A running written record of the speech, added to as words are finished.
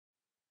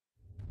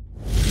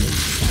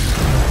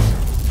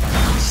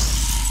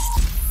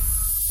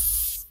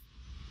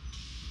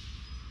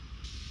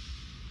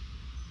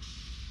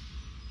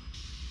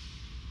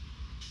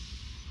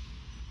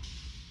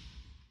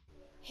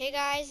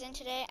guys, and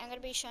today I'm going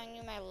to be showing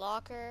you my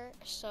locker.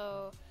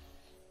 So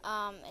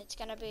it's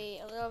going to be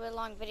a little bit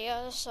long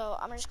video, so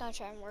I'm just going to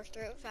try and work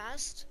through it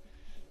fast.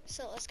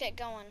 So let's get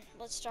going.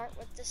 Let's start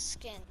with the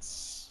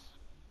skins.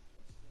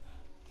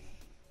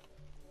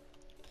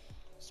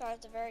 Start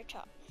at the very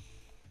top.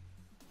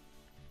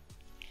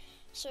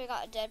 So we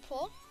got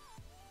Deadpool.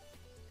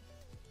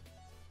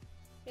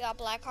 We got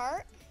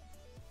Blackheart.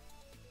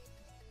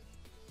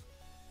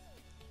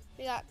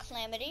 We got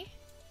Calamity.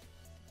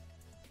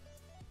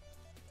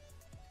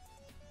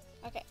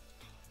 Okay.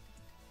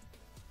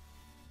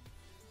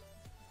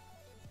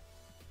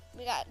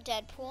 We got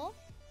Deadpool.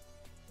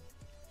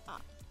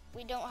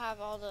 We don't have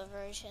all the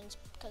versions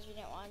because we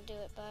didn't want to do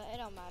it, but it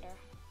don't matter.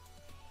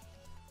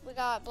 We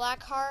got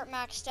Blackheart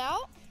maxed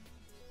out.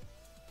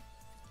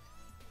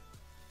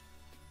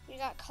 We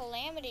got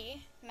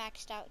Calamity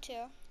maxed out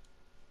too.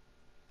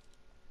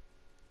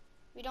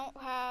 We don't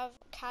have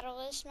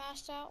Catalyst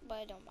maxed out,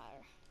 but it don't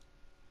matter.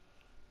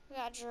 We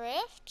got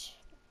Drift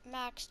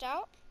maxed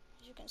out,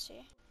 as you can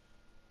see.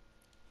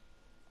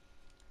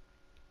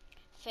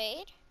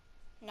 Fade,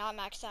 not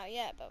maxed out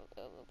yet, but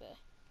it will be.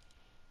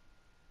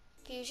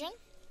 Fusion.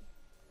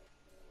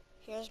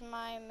 Here's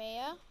my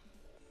Maya.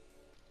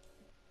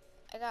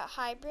 I got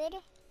Hybrid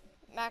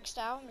maxed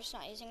out. I'm just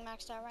not using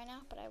maxed out right now,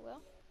 but I will.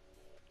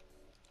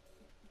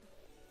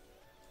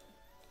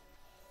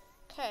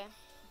 Okay.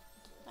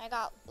 I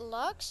got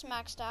Lux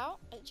maxed out,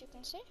 as you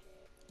can see.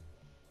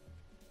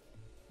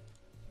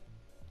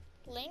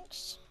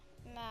 Lynx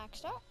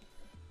maxed out.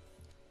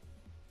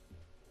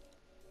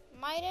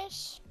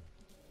 Midas.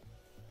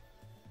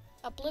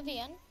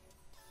 Oblivion.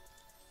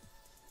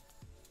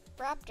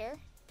 Raptor.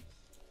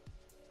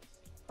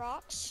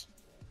 Rocks.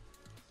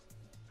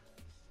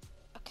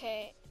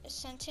 Okay,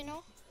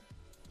 Sentinel.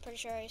 Pretty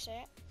sure I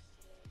say it.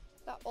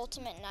 Got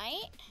Ultimate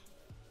Knight.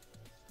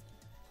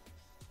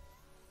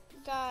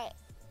 Got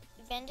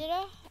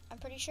Vendetta, I'm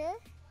pretty sure.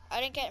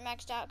 I didn't get it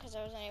maxed out because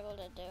I wasn't able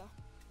to do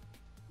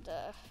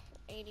the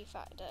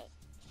 85, the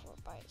 4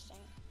 bytes thing.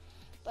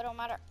 But it don't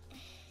matter.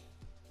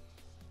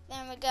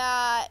 Then we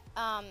got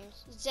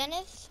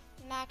Zenith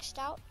maxed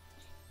out.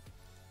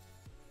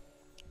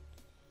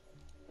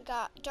 We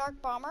got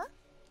Dark Bomber.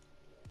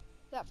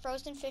 We got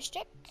Frozen Fish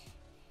Stick.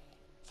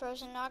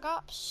 Frozen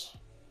Nogops.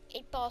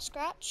 8-Ball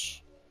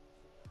Scratch.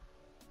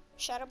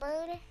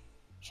 Shadowbird.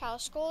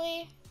 Child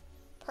Scully.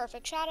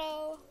 Perfect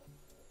Shadow.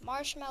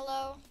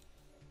 Marshmallow.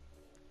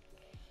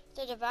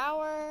 The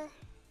Devourer.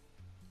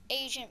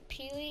 Agent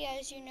Peely,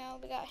 as you know,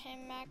 we got him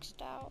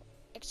maxed out.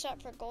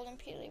 Except for Golden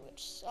Peely,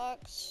 which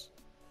sucks.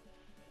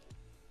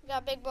 We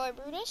got Big Boy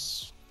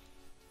Brutus.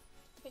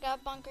 We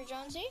got Bunker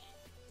Jonesy.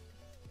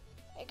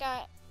 We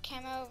got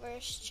Camo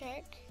vs.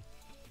 Chick.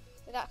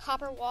 We got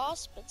Copper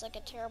Wasp. It's like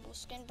a terrible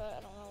skin, but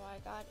I don't know why I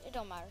got it. It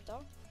don't matter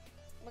though.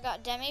 We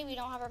got Demi. We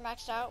don't have her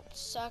maxed out, which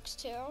sucks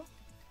too.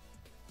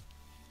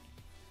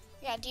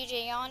 We got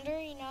DJ Yonder,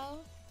 you know.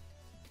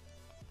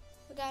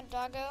 We got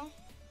Doggo.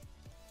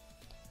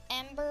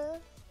 Ember.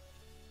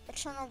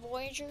 Eternal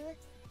Voyager.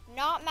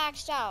 Not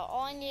maxed out.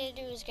 All I need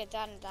to do is get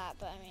that and that,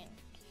 but I mean,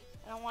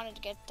 I don't want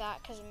to get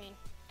that because I mean,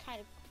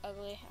 kind of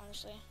ugly,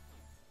 honestly.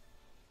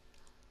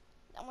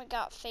 Then we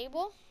got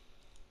Fable.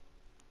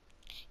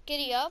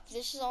 Giddy Up.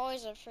 This is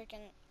always a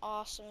freaking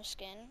awesome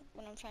skin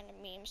when I'm trying to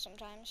meme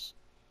sometimes.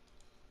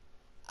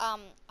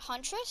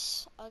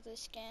 Huntress. Ugly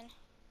skin.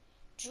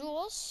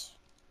 Jules.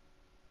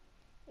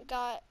 We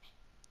got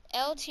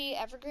LT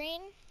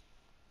Evergreen.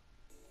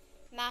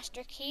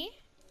 Master Key.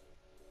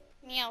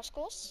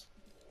 Meowskulls.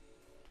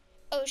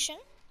 Ocean.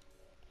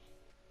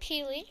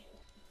 Peely.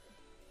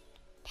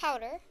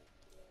 Powder.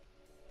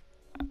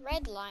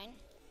 Redline.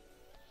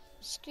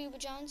 Scuba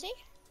Jonesy.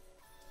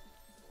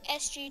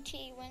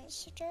 SGT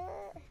Winster.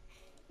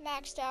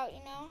 Maxed out, you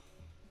know.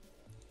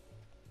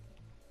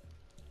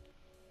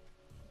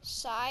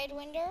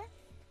 Sidewinder.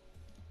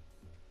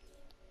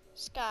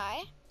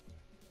 Sky.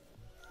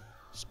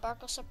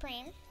 Sparkle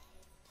Supreme.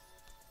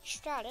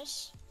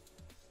 Stratus.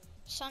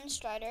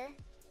 Sunstrider.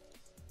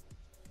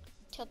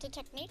 Tilted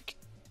Technique.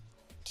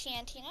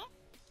 Tiantina.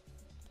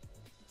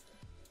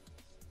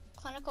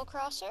 Clinical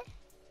Crosser.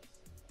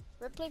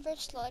 Ripley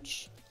vs.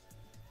 Sludge.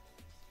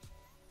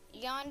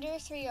 Yonder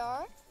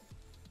 3R.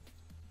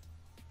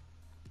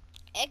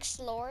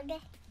 X-Lord.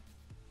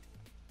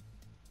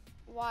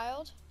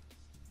 Wild.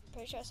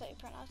 Pretty sure that's how you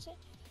pronounce it.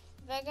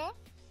 Vega.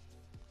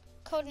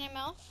 Codename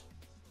Elf.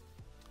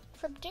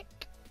 Cryptic.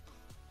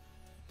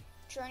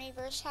 Journey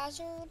vs.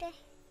 Hazard.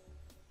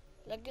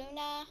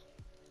 Laguna.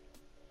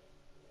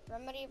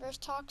 Remedy vs.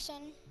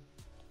 Toxin.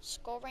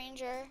 Skull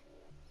Ranger.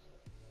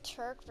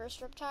 Turk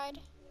vs. Riptide.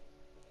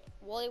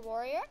 Woolly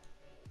Warrior.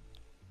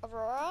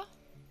 Aurora.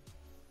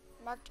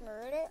 Marked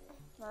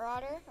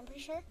Marauder, I'm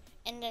pretty sure.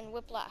 And then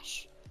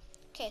Whiplash.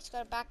 Okay, let's go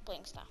to back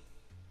blinks now.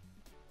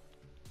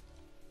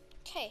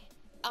 Okay,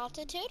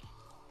 Altitude.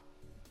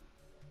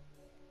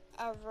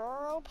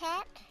 Aurora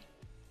Pack.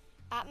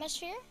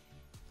 Atmosphere.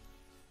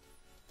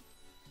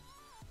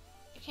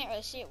 You can't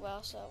really see it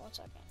well, so 1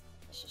 second.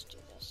 Let's just do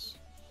this.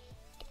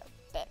 Get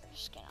a better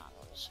skin on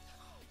this.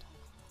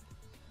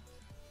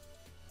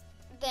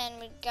 Then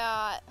we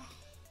got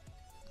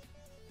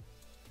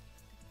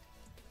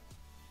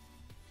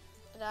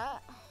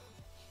that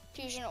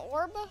fusion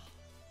orb,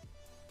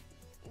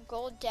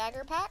 gold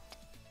dagger pack.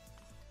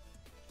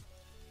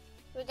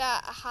 We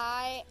got a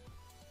high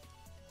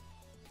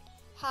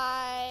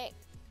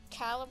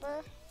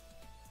caliber,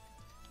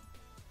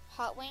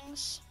 hot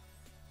wings,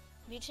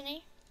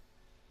 mutiny,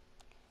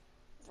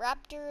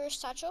 raptor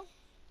satchel,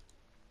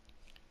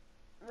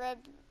 red,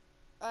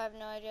 I have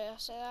no idea how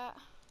to say that,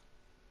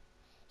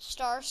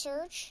 star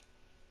surge,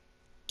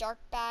 dark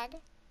bag,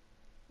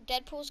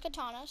 Deadpool's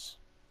katanas,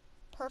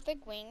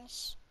 perfect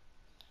wings,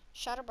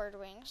 shadowbird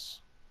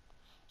wings,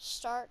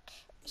 Stark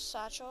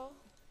satchel,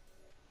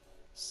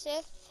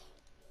 Sith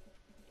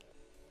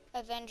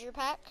Avenger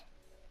pack,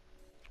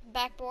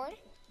 backboard,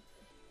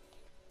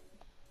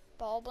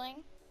 ball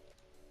bling,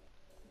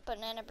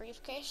 banana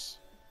briefcase,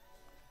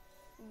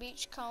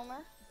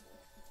 beachcomber,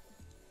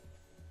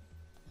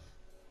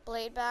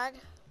 blade bag,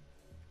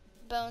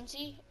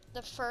 Bonesy,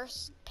 the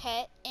first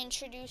pet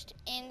introduced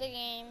in the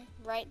game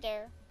right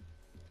there,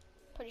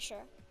 pretty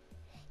sure.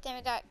 Then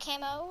we got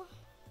camo,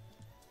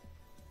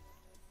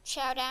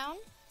 chow down,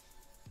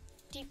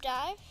 deep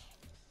dive,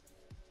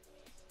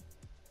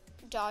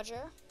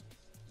 dodger,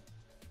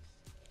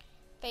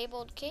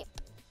 fabled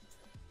cape,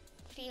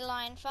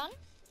 feline fun,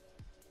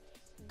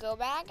 go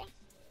bag,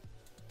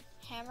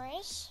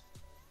 hammerus,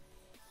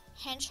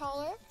 hench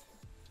hauler,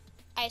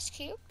 ice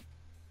cube,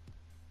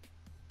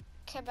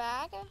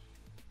 kabag,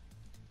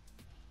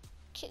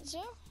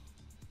 kitsu,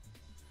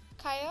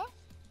 kaio,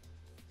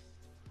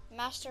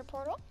 master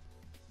portal,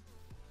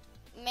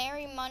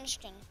 Mary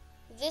Munchkin.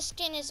 This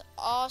skin is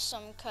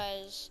awesome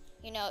because,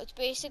 you know, it's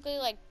basically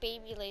like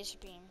baby laser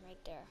beam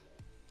right there.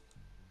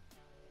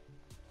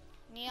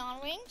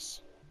 Neon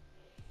wings,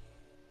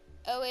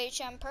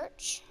 OHM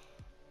perch,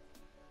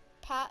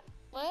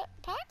 patlet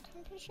pack,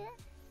 I'm pretty sure,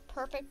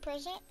 perfect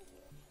present,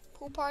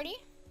 pool party,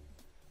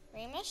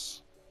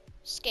 Remus,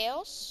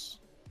 scales,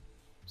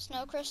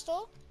 snow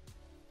crystal,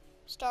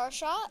 star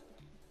shot,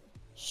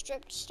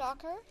 stripped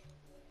stalker,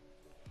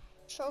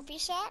 trophy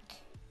sack,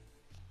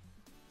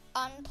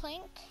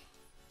 unplink,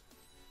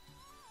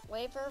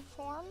 waiver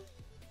form,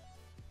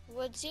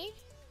 woodsy,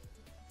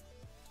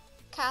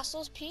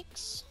 castles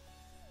peaks,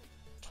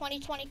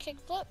 2020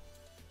 kickflip,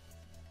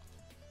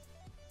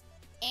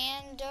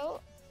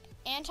 antidote,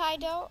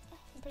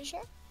 I'm pretty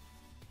sure.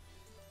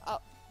 Oh,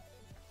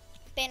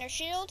 banner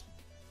shield,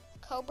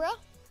 cobra,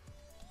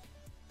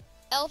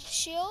 elf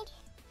shield,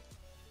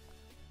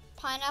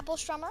 pineapple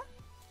strummer,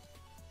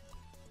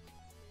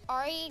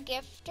 RE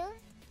gifter,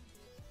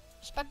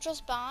 spectral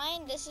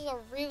spine. This is a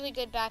really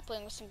good back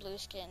bling with some blue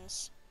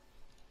skins.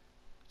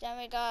 Then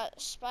we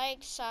got spike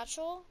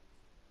satchel,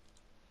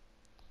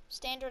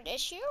 standard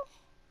issue,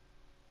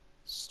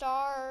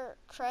 star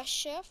crest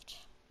shift,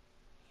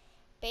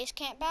 base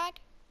camp bag,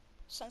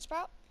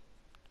 sunsprout,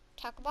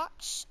 tackle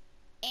box,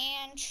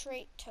 and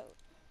trait tote.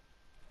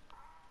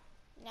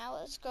 Now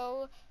let's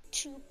go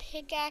to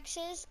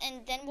pickaxes,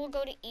 and then we'll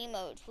go to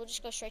emotes. We'll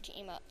just go straight to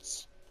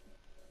emotes.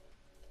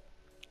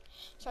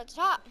 So at the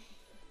top,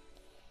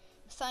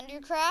 Thunder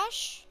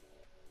Crash,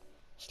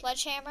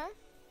 Sledgehammer,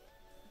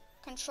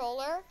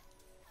 Controller,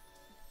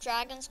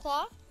 Dragon's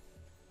Claw,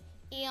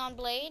 Eon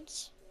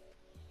Blades,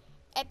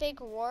 Epic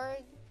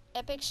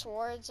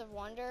Swords of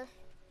Wonder,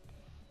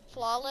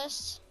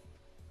 Flawless,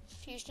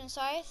 Fusion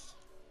Scythe,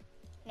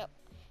 nope,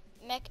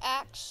 Mech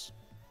Axe,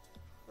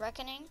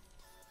 Reckoning,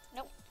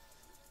 nope,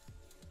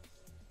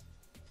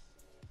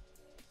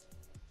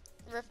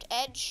 Rift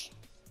Edge,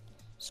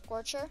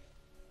 Scorcher,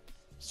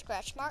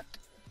 Scratch Mark,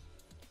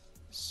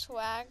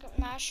 Swag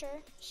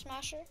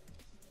Smasher,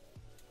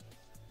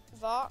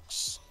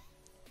 Vox,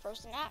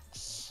 Frozen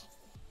Axe,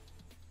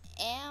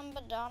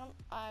 Ambadonum,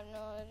 I have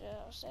no idea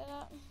how to say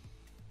that,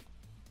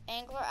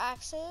 Angler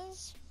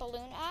Axes,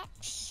 Balloon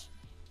Axe,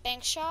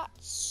 Bank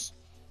Shots,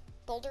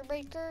 Boulder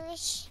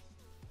Breakers,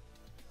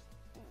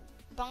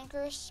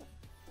 Bunker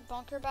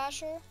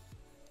Basher,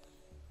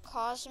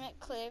 Cosmic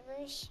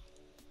Clavers,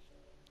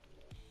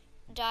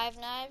 Dive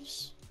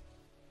Knives,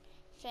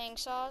 Fang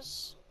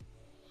Saws,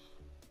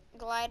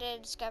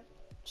 Glided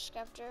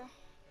Scepter,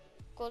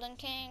 Golden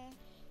King,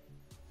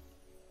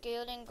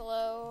 Gilding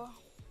Glow,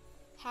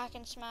 Hack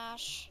and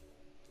Smash,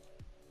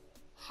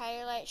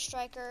 Highlight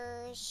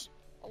Strikers,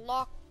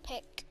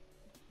 Lockpick,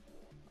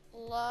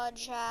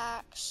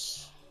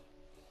 Ludge-Axe,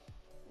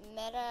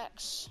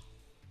 Med-Axe,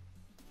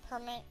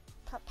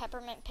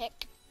 Peppermint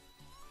Pick,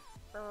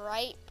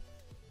 Ripe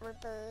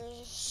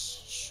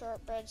Rippers,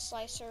 Shortbread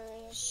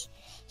Slicers,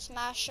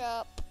 Smash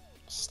Up,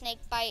 Snake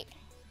Bite,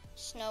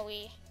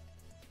 Snowy,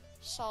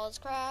 Solid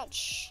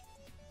Scratch,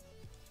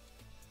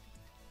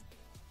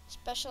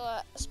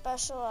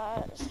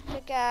 Specialized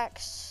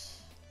Pickaxe,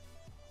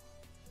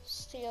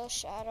 Steel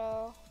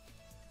Shadow,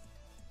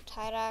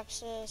 Tide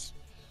Axes,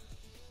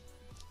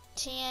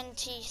 TN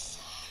Teeth,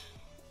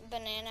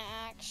 Banana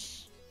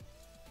Axe,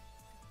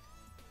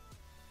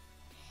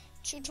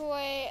 Chew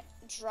Toy,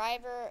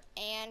 Driver,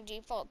 and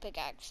Default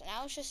Pickaxe.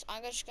 Now I'm just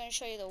going to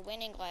show you the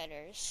winning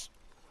gliders.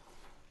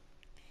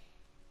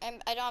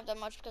 And I don't have that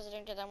much because I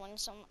didn't get that one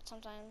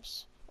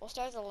sometimes. We'll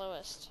start at the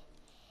lowest.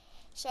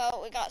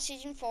 So we got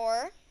season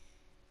 4.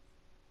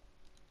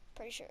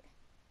 Pretty sure.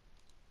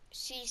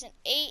 Season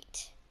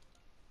 8.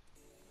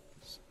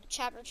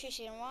 Chapter 2,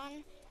 season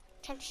 1.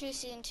 Chapter 2,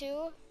 season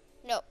 2.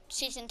 No,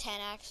 season 10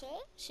 actually.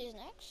 Season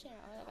X, you know,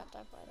 I got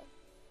that part.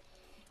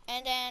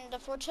 And then the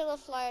Fortilla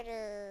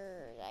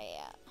Fighter.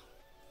 Yeah.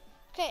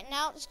 Okay,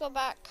 now let's go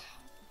back.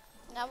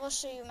 Now we'll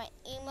show you my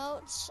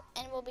emotes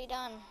and we'll be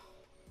done.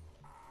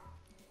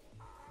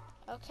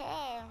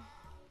 Okay.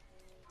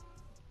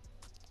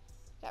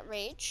 Got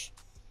Rage.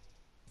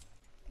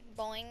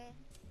 Boing.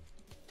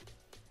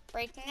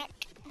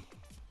 Breakneck.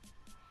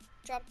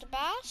 Drop the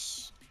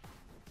Bass.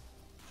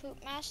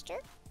 Hoop Master.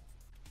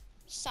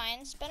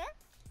 Science Spinner.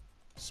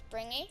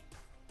 Springy.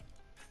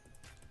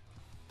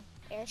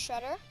 Air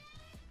Shredder.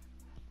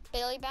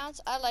 Bailey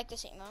Bounce. I like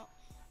this emote.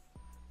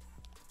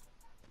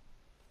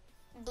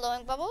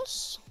 Blowing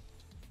Bubbles.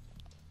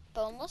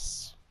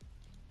 Boneless.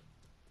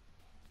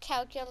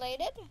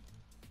 Calculated.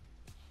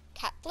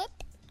 Cat Flip.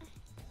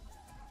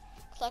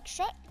 Cluck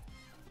Strut.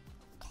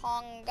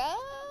 Conga.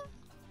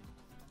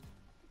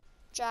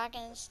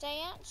 Dragon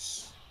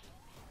Stance.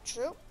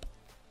 Droop.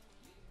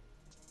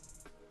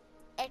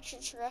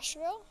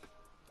 Extraterrestrial.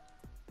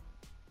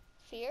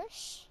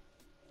 Fierce.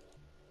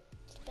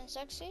 Spin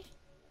Sexy.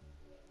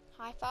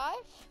 High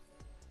Five.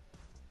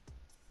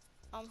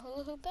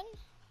 Hula Hoopin'.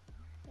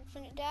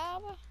 Infinite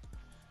Dab.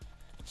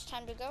 It's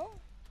time to go.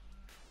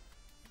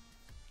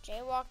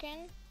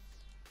 Jaywalking.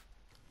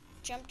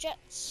 Jump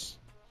Jets.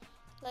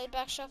 Laid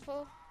Back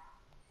Shuffle.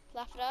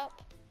 Laugh It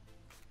Up.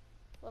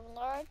 Live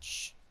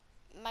Large.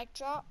 Mic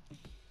Drop.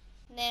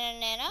 Nana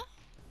Nana.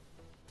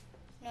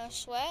 No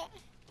Sweat.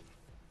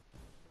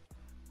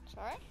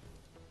 Sorry.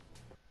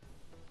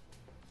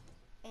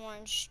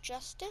 Orange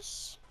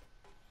Justice.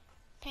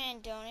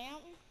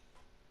 Pandemonium.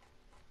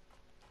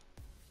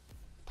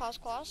 Pause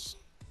Claws.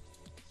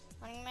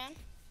 Running Man.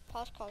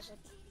 Pause Claws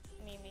is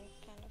memeing,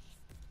 kind of.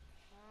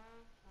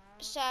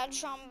 Sad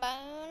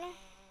Trombone.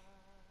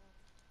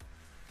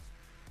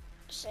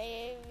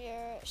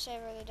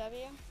 Savor the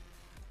W.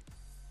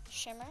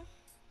 Shimmer.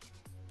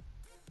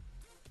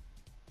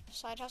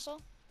 Side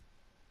Hustle.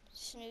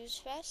 Snooze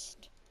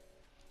Fest.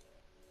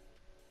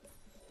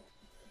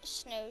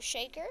 Snow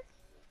Shaker.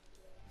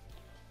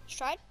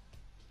 Stride.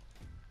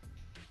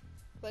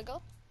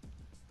 Wiggle.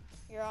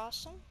 You're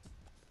awesome.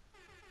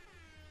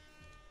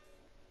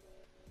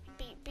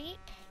 Beep Beep.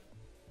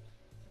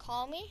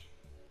 Call Me.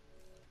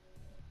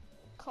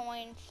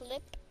 Coin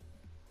Flip.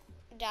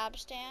 Dab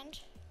Stand.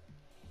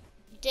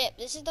 Dip.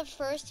 This is the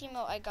first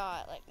emote I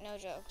got, like no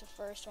joke, the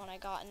first one I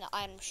got in the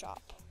item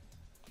shop.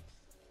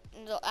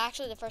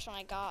 Actually the first one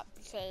I got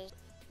because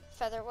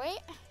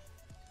Featherweight.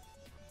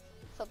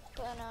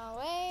 Flipping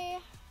away.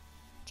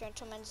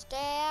 Gentleman's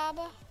Dab.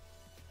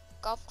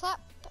 Golf Clap.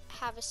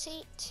 Have a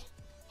Seat.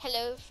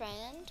 Hello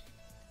friend.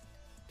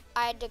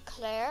 I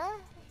declare.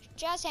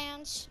 Jazz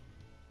Hands.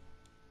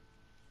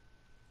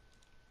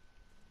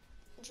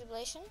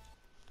 Jubilation.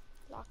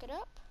 Lock It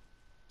Up.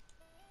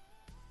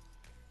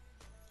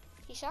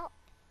 Peace out.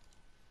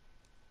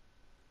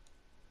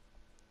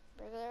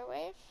 Regular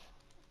Wave.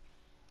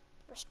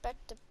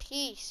 Respect the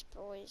peace,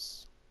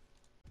 boys.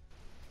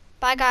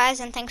 Bye guys,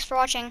 and thanks for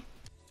watching.